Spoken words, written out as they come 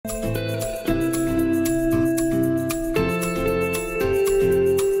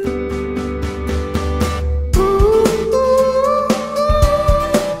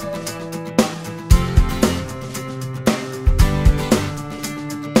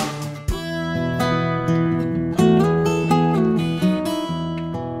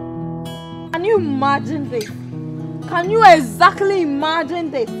imagine this? Can you exactly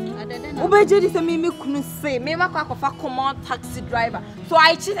imagine this? Obeje this me couldn't say. Me ma kwa common taxi driver. So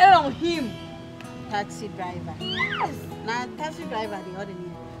I cheated on him. Taxi driver. Yes. Now taxi driver the other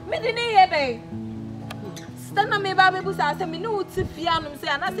name. Me didn't hear me. Stand on me baby say me no tifia no say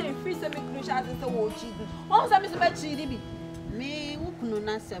and I say free say me couldn't share say wo cheating. Won say me so be cheating bi. Me wukunu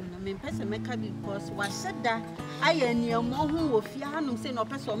na sem no me pese meka because wa sheda aye niam ho wo fia hanum say no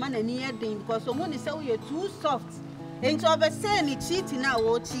pese o ma na ni eden because o mo ni say we too soft. Enti obe say ni cheating na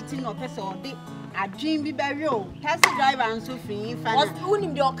wo cheating no pese o de adwin bi bewe o taxi driver anso free fa na. Was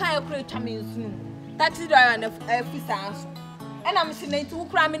unim de o kan ekure twa me nsu. Taxi driver na fisa anso. And I'm saying to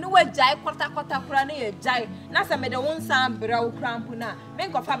Ukram in a jai, quarter crane, jai. Nasa made a one sound brow crampuna.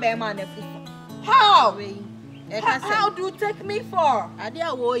 Make of a bear man. How? How do you take me for? I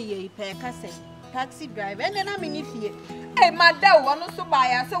dear wo ye per cassette. Taxi driver, and then I'm in if ye. Hey, my dad, one also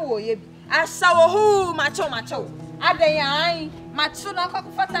buy us a way. I saw who macho. Are they I? Macho knock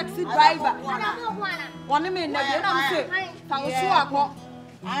for taxi driver. One minute, I'm saying,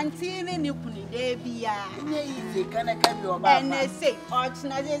 Auntie ni kuni de bia easy kana kabi o ba and say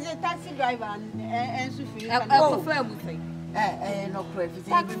ordinary taxi driver and so free no credit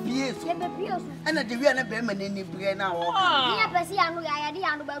bia so ana de wi na be ma ni bure na wo ya pesi anu ya de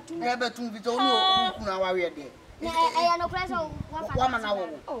anu ba tu e be tu bi so no ku na wa we de no credit wa ma na wo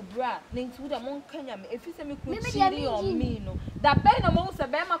oh bra nintu da mon kanya me efi se me ku chiri on me no da be na mo se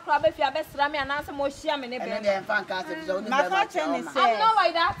be ma kra be fi abesra me anase mo hia me ne be na de fan ka se so ni be I'm not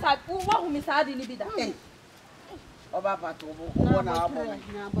like that type wo hu me sa de ni bi da oba pato wo na abo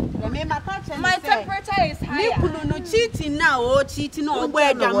me my temperature is higher ni kunu no cheating na o cheating no ogbo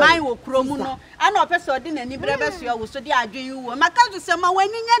edwaman wo kromu no ana opese odi na ni brebe so wo so de adwen wo maka ju se ma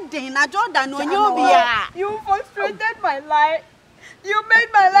wani nya den na Jordan onye obi a you frustrated my life. You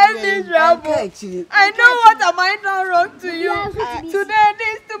made my life miserable. I know what am I done wrong to you. Today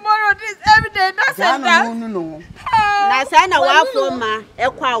this, tomorrow this, every day. That's it. No. Na say na wa fo ma e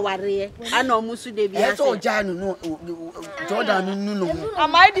kwa aware ana omusu de bia. So Janu no Jordan no.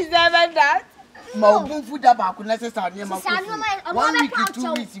 Am I deserving that? Ma ogun food ba ku necessary ma ko. 1 week to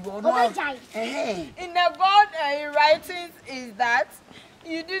 2 weeks you no. In the God writings is that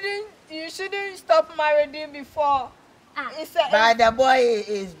you shouldn't stop marrying before. But the boy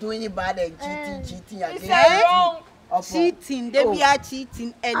is doing it bad and cheating again. It's wrong. Cheating, they be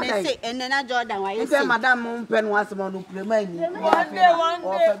cheating, and they say, and then Jordan, why you say, Madam Mumpen was one who play money. One day, I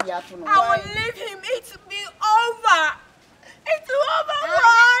will leave him. It will be over. It's over,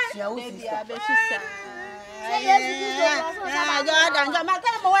 boy.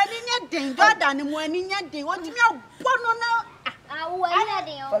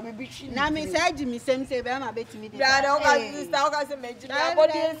 Na me say Jimmy same say be ma betimi dey. Ya don ka sister o ka say meji na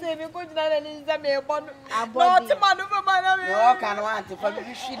body say me ko jina na ni say me bon. No ti manu for man me. No kan want for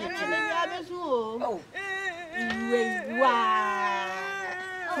me shi ni ti. Ya be so o. We wa.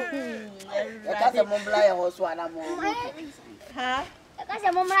 Ya ka say mom bla ya ho so ana mo. Ha?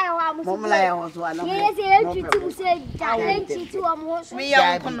 Kasi Momaa ya wa musu. Mom la ya ho so ana mo. Yes, you to say that you am ho so. Me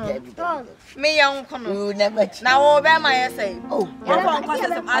young kono. Me young kono. You never cheat. Na wo be ma ye say. Oh, wo kon ko say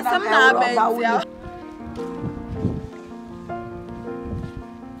asam na be ya.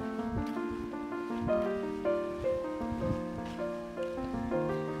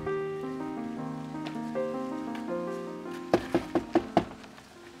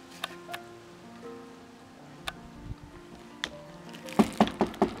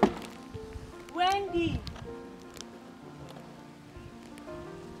 Wendy.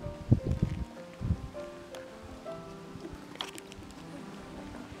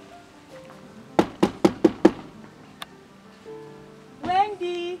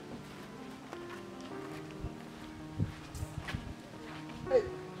 Wendy. Hey.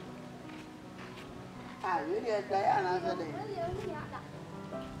 Really a Diana today.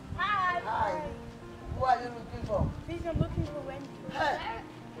 Hi. Who are you looking for? Please, I'm looking for Wendy. Hey.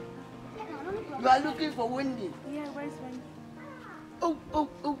 You are looking for Wendy. Yeah, where's Wendy?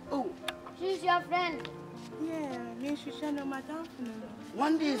 Oh. She's your friend. Yeah, me Shoshana, madam.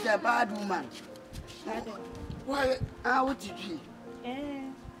 Wendy is a bad woman. Why? What did you?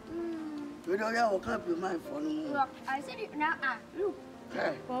 Yeah. You don't have a copy of my phone. Look, I said it now. Look.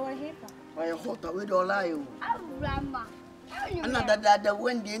 Hey. For a hip. Why you hot away don't lie? Grandma. Another that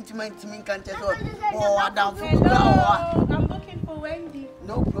Wendy intimate to me can't tell. Oh, I down for I'm looking for Wendy.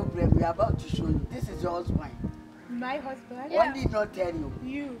 no problem. We are about to show you. This is your husband. My husband? Wendy did not tell you.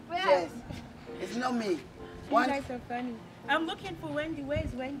 You. Yes. It's not me. You guys are funny. I'm looking for Wendy.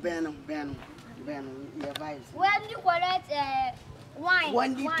 Where's Wendy? Ben, your vibes. Wendy collect Why?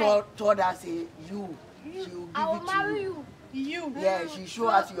 Wendy told us she will give I will it to marry you. you. Yeah, she showed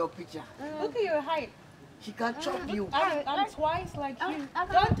us your picture. Look at your height. She can chop you. I'm twice like you.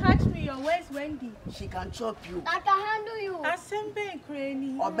 Don't touch me. Your waist, Wendy. She can chop you. I can handle you. Asembe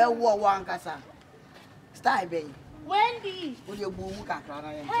Cranny. Obe wo wan kasa. Style be. Wendy. Wo de bu mu kakra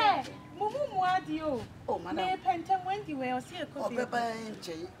na ye. Hey, Mumu Muadio. Oh, madam. Me pentem Wendy where see a coffee. Obe ba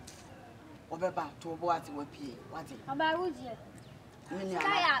nche. Obe ba to bo ati wa pie. What? About Rudy. Mini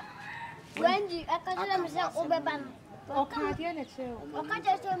Kaya. Wendy, I can tell myself Obeban. Okay, dear, let's show. I can't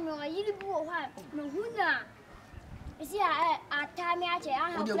just tell me you do what? No, who now? You see, I time I have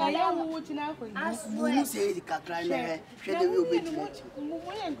I am watching out for you. I Mumu swear. say the kakra na he. Hwe de we obeti.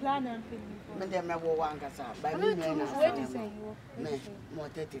 Mumu and Gran and Me dem na wo wan kasa. Ba mi na na. Where do you say you? Me mo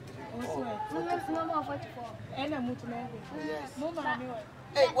 33. Oh. No more 44. And I'm moving everything. Yes. Momaa,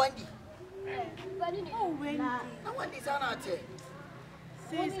 Hey, Wendy. oh, Wendy. Na Wendy sana te.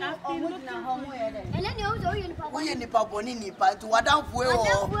 Sis, I've been looking for you. And then you also in Papa. Wo ye nipa boni nipa to wadanfo e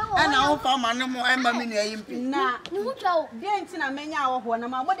wo. E na wo fa ma no mo e ma mi na yimpi. Na You go. den ti na menya wo ho na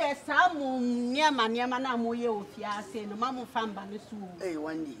ma mo de sa mo niema na mo ye ofia ase no ma mo fa mba ne so. Hey,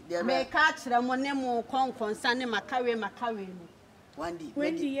 Wendy. There Me ka kire mo ne mo konkonsa ne makawe no.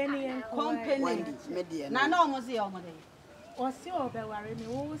 Wendy, any Kompany. Wendy, me de Na na o mo se o mo de. or see or be worry me.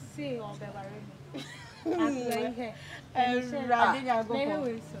 Who say or be worry me? I'm here. Radinya go Maybe ko.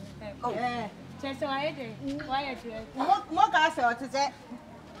 we so. Eh. Just why are they? Why are you? Mo ka se o te se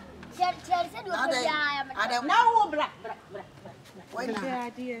Said you Adam, na wo bra. Wendy. The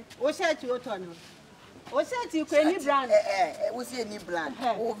idea. O shirt o to no. O shirt ko any brand. We see any brand.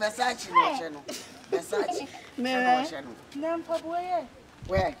 Oh, Versace no che no. Versace. Me. Nam for boy.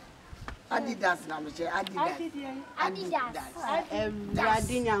 Where? Adidas na me che Adidas. Adidas.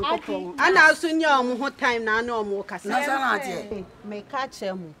 Radinya nkopon. Ana so nya o mo ho time na na o mo kasa. Na sana ate. Me ka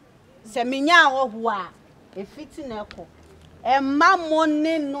kire mo. Se menya wo ho a e fiti na ko. E ma mo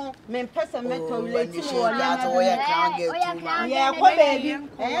ne no me pese me to relate mo wala. That we can get too much. Yeah, ko baby.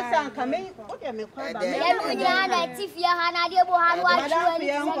 E san ka me o de me kwa ba. Yalunya na tifia hana de bo hanu Madam fi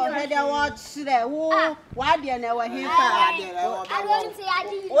en ko he de wo chire wo wa de na wa he fa. I don't say I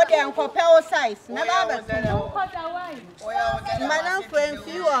did. O de enko pe o size. Na ba ba. Cut away. Madam fi en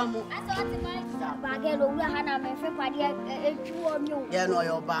fi o mo. I saw the man. Bagelo we hana me fe pade etu o mi o. Yeah, no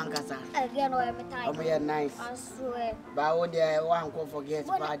your bank asa. Again o every time. I'm here nice. I swear. Ba o de wan ko forget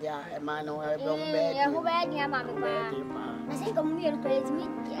pa dia e ma no e be be. Yeah, who bad ya mama pa. I say come here crazy me.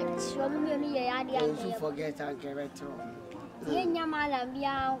 Show me me ya dia. You forget and give it to. Ye nyama la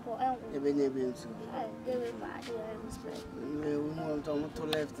bia ko en. E be ne be nsu. Give it back. We want to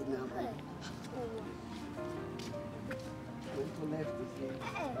left now. To left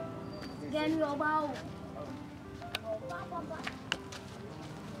is Get your bow.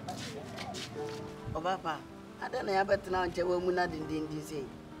 O papa, ada na ya betina nche we mu na dindin say.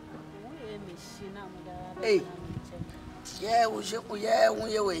 Hey. Yeah, we should we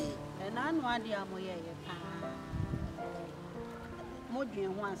we. Na anu ade amoye ye pa. Mo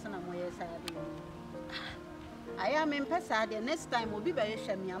dwen ho ansa na moye sa ade. Aya me mpesa ade next time obi be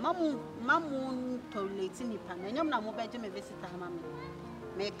hwe me mamu toilet nipa na nyam na mo beje me visitor mama.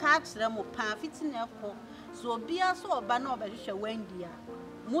 Me ka kire mo pa fiti na ekọ so obi aso oba na obehwe Wendy a.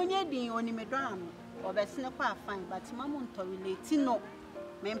 Munye din oni me dwan no. Obesine kwa fine but mamu toilet no.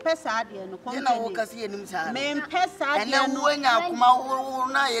 Me mpesa ade no Kompany. Na wo kasi enim sa. Me mpesa ade no. Ena wo nya akuma wo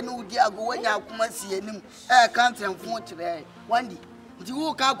na ye no udi ago wo nya akuma si enim. Kantremfo kire. Wendy, nti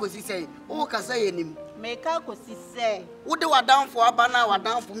wo ka akosi sei. Wo kasa ye enim. Me ka akosi sei. Wo de wadanfo aba na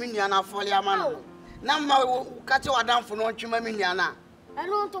wadanfo me nua na fole ama no. Na ma ka che wadanfo no ntwema me nua na.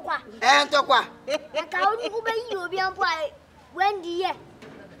 Eno ntokwa. Ntokwa. E ka oni ku be yi obi ampo ai Wendy ye.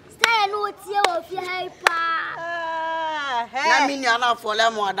 Stay no tie wo fi hai pa. Na me nua na fole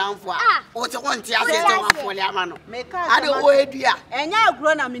ama wadanfo a. Wo che ko ntia se te wa fole ama no. Ade wo edua. Enya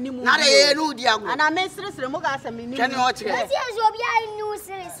agro na menimu. Na de ye no udi ago. Ana me sire mo ga asa menimu. Kene o kire. Ati ezo obi ai nu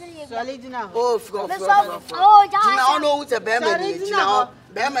sire. Solid na. Oh, fro. Oh, ja. Na ono wo te be ma ni chi na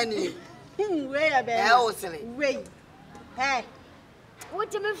be ma ni. We ya be. O sire. We. Hey.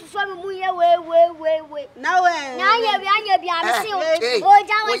 What me so me mu ye we. Na we. Anya bi am se o. Oh,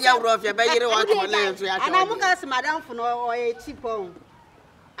 ja we. Wo ya wro fe be yire wa ko le so ya cho. Ana mo ga se madam fo no o ye cheap on.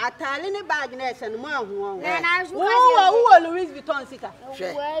 Atale ne bag na ese no mo ahu on. Na so Wo Louis Vuitton sika.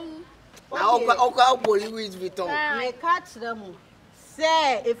 Na o ko Louis Vuitton. Me ka kire mo.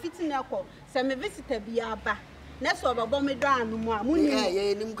 Se e fiti na ko. Se me visitor bi aba. next over bomb down no more.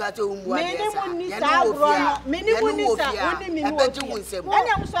 Yeah, nim ka to umbu ade. Mini munisa, only me no. Ebe ju nsem.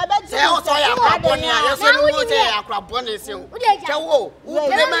 Anya so ebe ju. Say o so ya kwabone a, ye so ni mo say ya kwabone se o. Chewo, u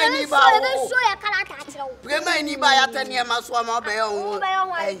prema ni ba o. Ebe so ya kana ta chewo. Prema ni ba ya tane ma so ma obe o.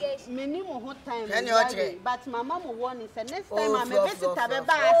 Mini mo ho time. But mama mo warning say next time I me visit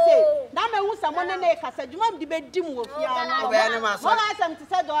abeba say. Na me hu samo ne na kasa djuma mdi be dim wo fia no. Obe ni ma so. Mo na sam ti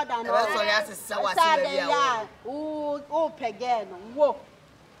say do order no. So ya se wase be ya. O pege no. Wo.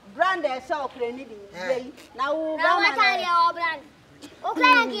 Brand e say okre ni di. Na wo ba ma na ya brand.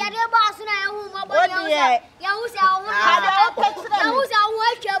 Okra ki ya de boss na ya hu mo bo ya. Ya hu se hu na. Ya hu se hu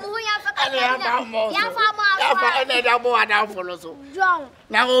atwa mo ya fa ka. Ya fa ma. Ya fa ene da mo ada folo so. John.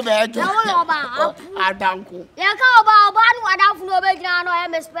 Na wo be jo. Na wo lo ba. Adanku. Ya ka oba no ada fu no be gina no e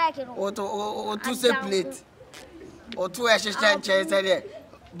respect no. O tu se plate. O tu e hyehyɛ nkyɛn sɛ de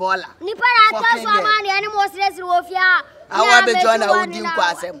bola. Ni para ta so ama ne mo stress wo fia. Awa be John na wodi nkwa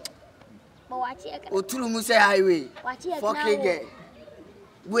asɛm. Bo wa chi e ka. O turu mu sɛ highway. Fucking girl.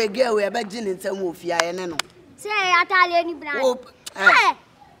 We girl we be gin nsɛm wo fia ye ne no. Say atale ni brand. Eh.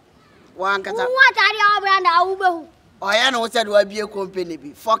 Wan kata. Wo atale o brand a wo behu. Oya no said we be a company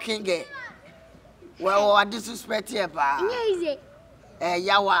be fucking girl. Well, what disrespect here ba. Easy.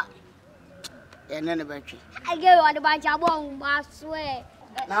 Yawa. Ene betwe. I get you the bunch of bomb, I swear.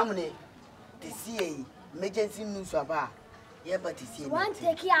 Now money. The CA emergency news aba. Yeah, but the CA. One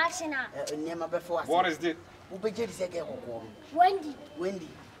take action. Nema before. What is it? Ubeje di sege kokko. Wendy.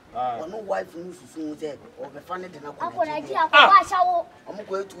 Ono wife news so say o be fa ne de na ko. Akona ji akwa shawo. Omo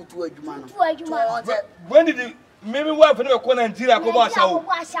ko etutu adwuma no. Tu adwuma. When did maybe wife no ko Nigeria ko ba shawo?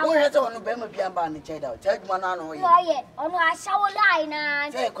 Wo he say ono be ma bia ba ne cheda. Cha adwuma na no ye. Oye, ono ashawo line na.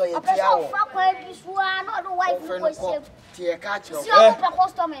 Say ko ye tia wo. Opeso fa kwa bisuwa no do wife ko shape. Tie ka che o. Si o pe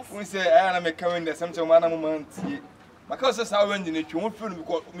customers. We say I na me coming there something man am man tie. Maka say sa when the twe won feel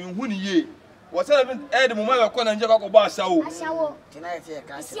because me hu ni ye. What say even the Momaa ko Nigeria ko ba shawo. Ashawo. Tina ye tie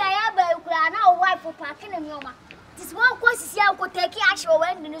ka che. Si aya ba kura na wife park na mioma. This one question here go take action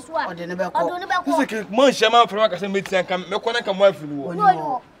when this one. O de ne be ko. This is man shema from ka say meeting kan me ko na kan wife ni wo.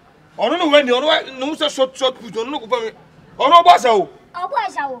 No. Ono no when ono no say short put ono ko fa me. Ono ba shawo. Obo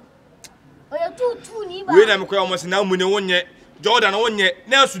ashawo. Oyo tu ni ba. We na me ko almost na mu ne wonye. Jordan wonye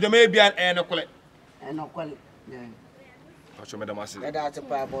na su de me bia e no kole. E no kole. Yeah. Pacho me da masi. E da te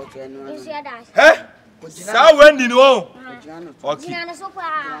pa about e no. You share that. Eh? Sa Wendy no. Okay. Jina so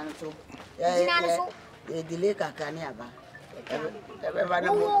pa. Jina so. E delay kaka ni aba. Ebe ba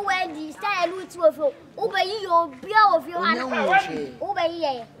na Wo Wendy style lu ti wo fo. Wo be yi yo bia wo fi wa. Wo be yi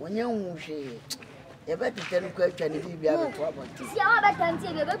ye. Wonye hu hwe. E be tete no ko atwa ni bibia be to aba. Si a wa be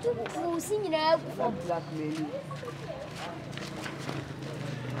tantie be tu ku si nyina ku fo. Blackmail.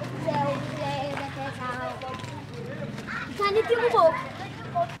 Can you think about?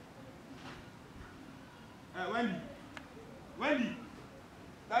 Wendy.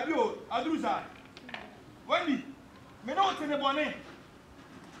 Tabio, Adruza. Wendy. Me no tene bone.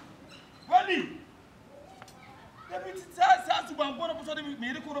 Wendy. David sa su ban bone ko so de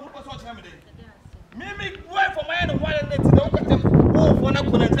me ri ko ro ko so cha me de. Me wife for my no one net de ko tem. Oh, for na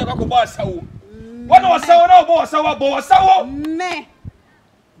ko na tira ko ba sawo. Wona wasawo na bo wasawo. Me.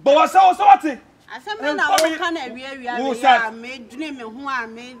 Bo wasawo so what? Asem na wo ka na wi me dune me ho a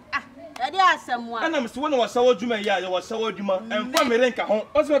me ade asem wa ana mse wona wasawo dwuma ya wasawo dwuma enfa me renka ho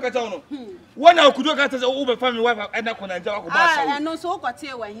oso ka cha no wona akudo ka tse wo be family wife ena ko nanja ko ba sawo no so ko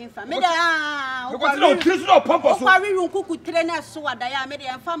tie wa hinfa me da ko tse no trisu no pompo so ko wi nkuku tre na so wada ya me de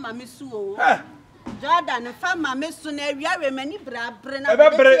enfa ma me su o Jordan fa ma me su na wiare mani brabre na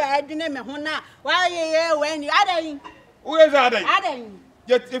be ya dune me ho na wa ye when you adan wo ye za adan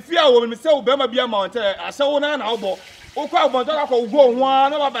if you are woman, say, Obama be a mountain, I saw one an elbow. O kwa mo to ko go ho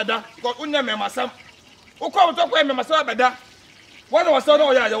an na bada ko unya me masam o kwa mo to ko me masam bada wona wasa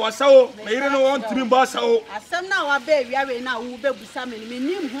no ya wasa o me ire no won timi ba sa o asem na wa ba wi awe na wo be busa me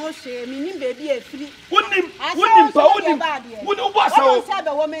nim ho hwe me nim be bi afiri wonim pa wonim ba sa o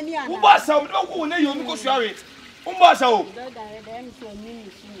wo ba sa o wo na yo mi ko suare wo ba sa o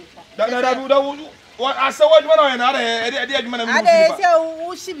da asa wadwuma na na ade adwuma na mu ade se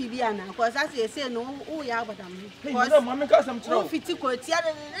wo hye bibia na ko sa se no wo ya agbadam ko mama ka sam tro fiti ko tia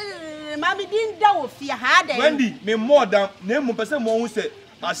mama din da wo fie ha ade Wendy me more than na mu pese mo hu se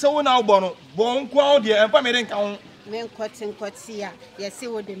asa wo na ogbo no bon kwa o de empa me renka ho me nkoti a ye se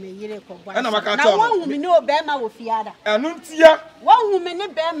wo de me yire ko gwa na wo hu me no be ma wo fie ada enu ntia wo hu me ne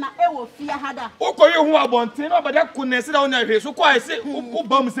be ma e wo fie hada o ko ye hu abonten na bada ko ne se da wonya hwe so kwa se o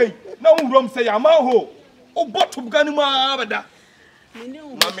bam sei na wo rom sei ama ho o botum ganu ma bada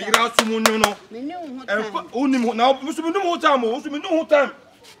Na me ira sumunyo no. Enfa unim na musumunum ho time o, musumunum ho time.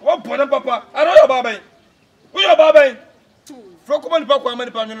 Wo boda papa. Aro yo baba. Wo yo baba. Fro ko mani pa kwa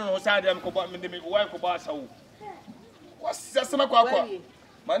mani pa nyono no sa dia me ko ba me de me wife ko ba sa wo. Wo sesema kwa kwa.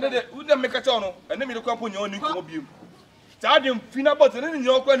 Mane de ude me ka cha no, ene me de kwa ponya oni komo biem. Ta de mfina bot ne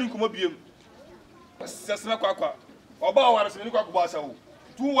nyo kwa ni komo biem. Sesema kwa kwa. Oba wa se ni kwa ko ba sa wo.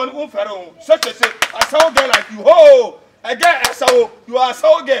 Tu won on fere on. Se I saw girl like you. Ho! Again, I saw you are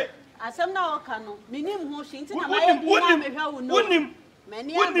so gay. I saw no canoe. Minim who shinty na Wunim.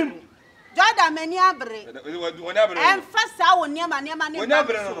 Many Jordan many abre. And first I will near my never.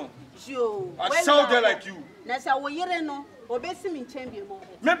 I saw girl like you. Nessa wo yere no. Obesi mi champion mo.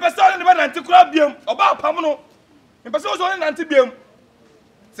 Me person the man anti club biem. Oba pamono. Me person so anti biem.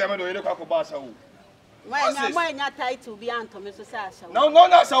 Say me do yere kwa ko ba sa wo. Why not title be Anthony Sasha?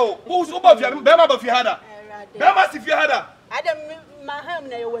 No, so. Who's over here? Bema Buffy Hada. Bema if you had a. I don't my home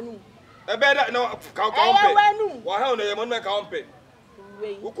near one. A better no count. Why how they want to count pay?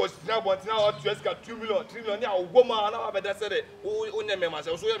 Who could now want now to ask 2 million, 3 million. Now, woman, I better say it. Who name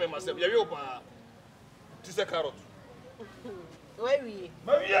myself? So you myself. You to say carrot. Where we?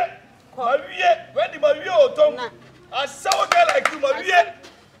 Maria, when the Maria tongue. I saw a girl like you, Maria.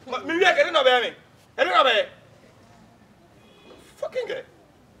 Maria, get in a baby. I don't know. Fucking gay.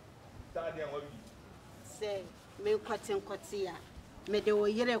 Say, me cotton cotia. Me de wo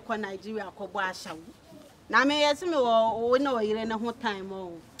yere kwa Nigeria ko bo ashawo. Na me yesi me wo na wo yere na ho time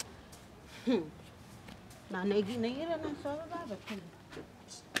o. Na yere na so ba ba.